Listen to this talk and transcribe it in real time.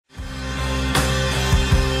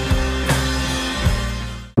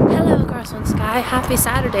Hi, happy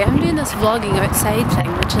Saturday. I'm doing this vlogging outside thing,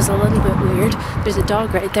 which is a little bit weird. There's a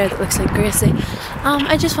dog right there that looks like Gracie.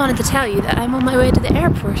 I just wanted to tell you that I'm on my way to the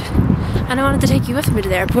airport, and I wanted to take you with me to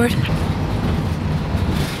the airport.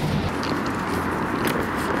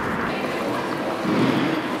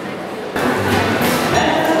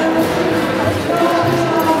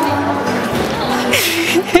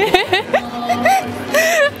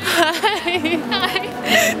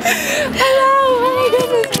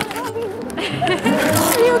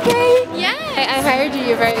 I hired you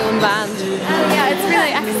your very own band. Yeah, it's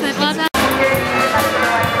really excellent. Well done.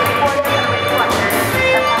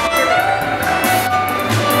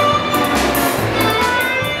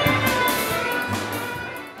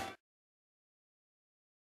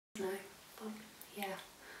 Yeah.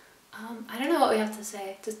 I don't know what we have to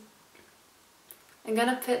say. I'm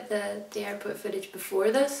gonna put the airport footage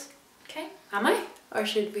before this. Okay. Am I? Or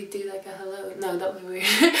should we do like a hello? No, that would be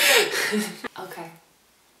weird. Okay.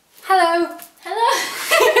 Hello! Hello!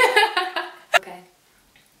 Okay.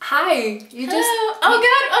 Hi! You hello. just... Oh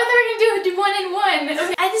god! Oh, I thought we were gonna do 1 in 1!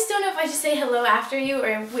 Okay. I just don't know if I should say hello after you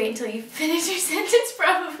or wait until you finish your sentence,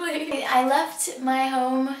 probably. I left my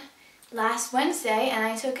home last Wednesday and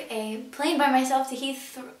I took a plane by myself to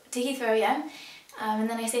Heathrow, yeah. And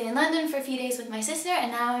then I stayed in London for a few days with my sister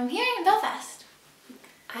and now I'm here in Belfast.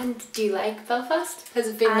 And do you like Belfast? Has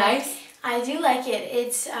it been nice? I do like it.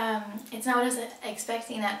 It's not what I was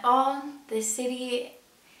expecting at all. This city,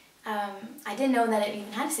 I didn't know that it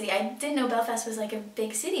even had a city. I didn't know Belfast was like a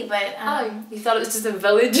big city, but... oh, you thought it was just a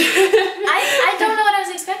village? I don't know what I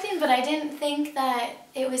was expecting, but I didn't think that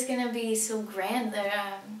it was going to be so grand.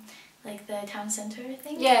 Like the town centre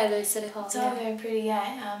thing. Yeah, the city hall. It's all very pretty,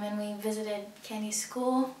 yeah. And we visited Candy's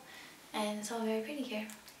school, and it's all very pretty here.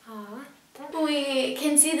 Aww. We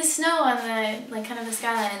can see the snow on the, like, kind of the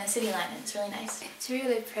skyline and the city line. It's really nice. It's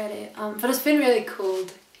really pretty. But it's been really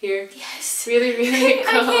cold here. Yes. Really, really cold.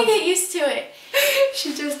 I can't get used to it.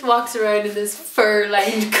 She just walks around in this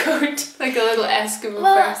fur-lined coat, like a little Eskimo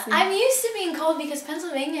person. I'm used to being cold because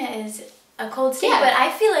Pennsylvania is a cold state, but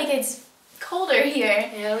I feel like it's colder here.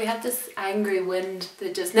 Yeah, we have this angry wind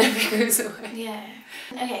that just never goes away. Yeah.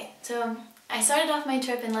 Okay, so I started off my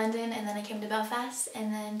trip in London and then I came to Belfast,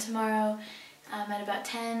 and then tomorrow at about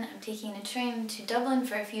 10 I'm taking a train to Dublin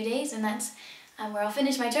for a few days, and that's where I'll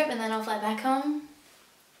finish my trip and then I'll fly back home.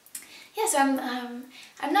 Yeah, so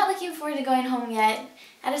I'm not looking forward to going home yet.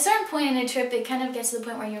 At a certain point in a trip it kind of gets to the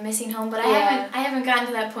point where you're missing home, but I haven't gotten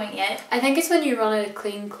to that point yet. I think it's when you run out of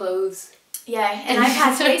clean clothes. Yeah, and I've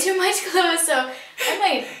had way too much clothes, so I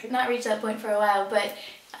might not reach that point for a while, but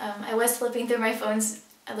I was flipping through my phones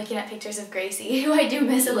looking at pictures of Gracie, who I do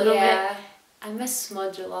miss a little bit. I miss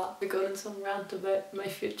Smudge a lot. We're going on some rant about my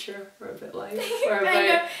future, or a bit life, or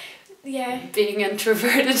about being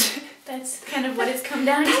introverted. That's kind of what it's come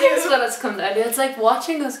down to. That's what it's come down to. It's like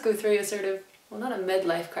watching us go through a sort of, well, not a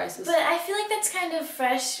midlife crisis. But I feel like that's kind of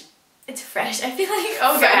fresh. It's fresh. I feel like,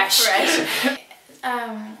 oh god, fresh.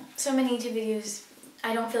 So many YouTube videos,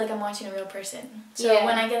 I don't feel like I'm watching a real person. So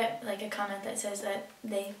when I get like a comment that says that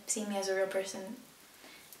they see me as a real person,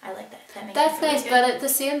 I like that. That makes me feel nice, good. but at the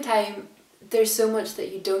same time, there's so much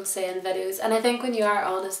that you don't say in videos, and I think when you are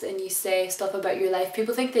honest and you say stuff about your life,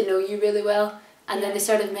 people think they know you really well, and then they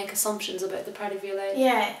sort of make assumptions about the part of your life.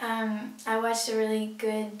 Yeah, I watched a really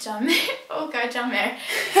good John Mayer. Oh god, John Mayer.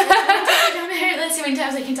 John Mayer, let's see how many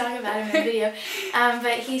times I can talk about him in a video.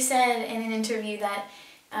 But he said in an interview that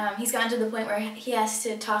he's gotten to the point where he has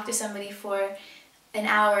to talk to somebody for an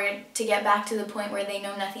hour to get back to the point where they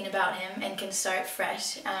know nothing about him and can start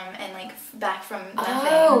fresh and like back from nothing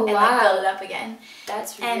and like build it up again.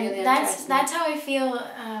 That's really interesting. And that's how I feel.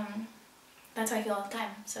 That's how I feel all the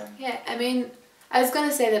time. So yeah, I mean, I was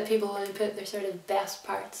gonna say that people only put their sort of best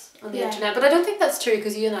parts on the internet, but I don't think that's true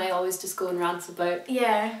because you and I always just go on rants about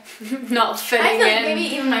not fitting in. I feel like maybe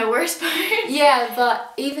even my worst part. Yeah,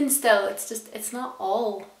 but even still, it's not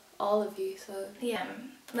all of you. So yeah.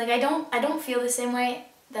 Like I don't feel the same way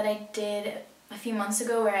that I did a few months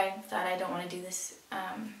ago where I thought I don't want to do this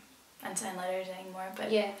unsigned letters anymore, but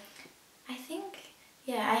I think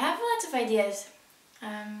I have lots of ideas.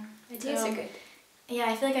 Ideas are good. Yeah,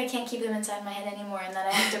 I feel like I can't keep them inside my head anymore and that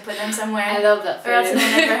I have to put them somewhere. I love that or else it'll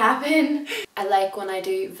never happen. I like when I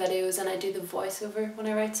do videos and I do the voiceover when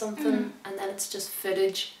I write something and then it's just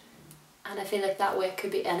footage, and I feel like that way it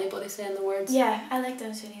could be anybody saying the words. Yeah, I like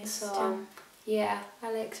those videos too. Yeah,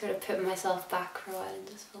 I like sort of putting myself back for a while and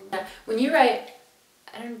just filming. When you write,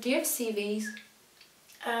 do you have CVs?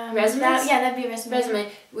 Resumes? That'd be a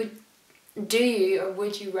resume. Do you or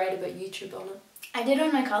would you write about YouTube on it? I did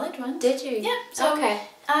on my college one. Did you? Yeah. So, okay.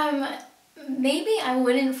 Maybe I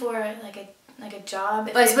wouldn't for like like a job.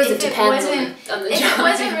 Well, I suppose it depends on the job. If it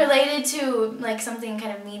wasn't related to like something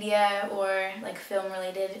kind of media or like film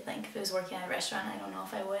related, like if it was working at a restaurant, I don't know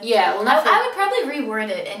if I would. Yeah, well, I would probably reword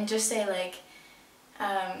it and just say like,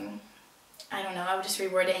 I don't know, I would just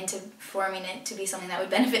reword it into forming it to be something that would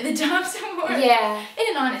benefit the job some more. Yeah.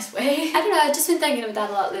 In an honest way. I don't know, I've just been thinking about that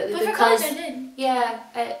a lot lately. But for college I did. Yeah,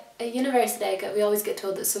 at university we always get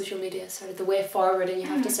told that social media is sort of the way forward and you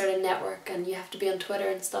have to sort of network and you have to be on Twitter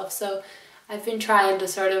and stuff. So I've been trying to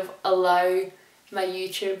sort of allow my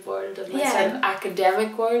YouTube world and my sort of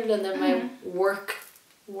academic world and then my work?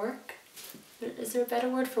 Is there a better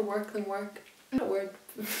word for work than work? A word.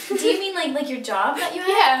 Do you mean like your job that you have?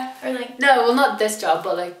 Yeah. Or like... No, well not this job,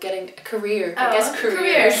 but like getting a career. I guess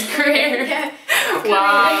career. Yeah.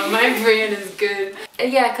 Wow, my brain is good.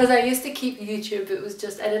 Yeah, because I used to keep YouTube, it was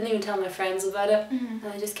just, I didn't even tell my friends about it. And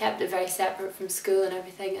I just kept it very separate from school and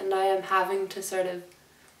everything. And now I'm having to sort of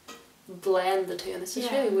blend the two and it's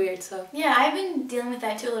just really weird. So yeah, I've been dealing with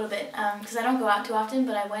that too a little bit because I don't go out too often,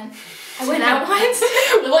 but I went out once.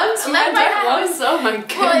 Oh my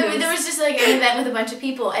goodness. Well, there was just like an event with a bunch of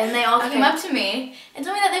people and they all came up to me and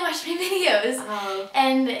told me that they watched my videos.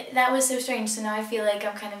 And that was so strange. So now I feel like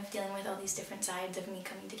I'm kind of dealing with all these different sides of me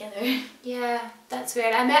coming together. Yeah, that's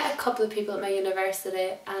weird. I met a couple of people at my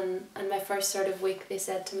university and my first sort of week they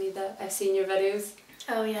said to me that I've seen your videos.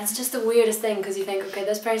 Oh yeah. It's just the weirdest thing because you think, okay,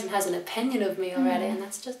 this person has an opinion of me already and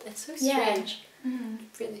that's just, it's so strange.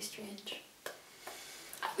 Really strange.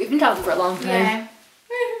 We've been talking for a long time. Yeah.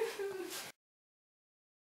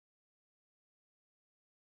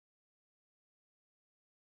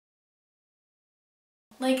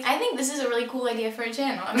 Like, I think this is a really cool idea for a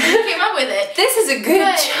channel. I mean, who came up with it? This is a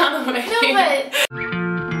good channel right here. No, but...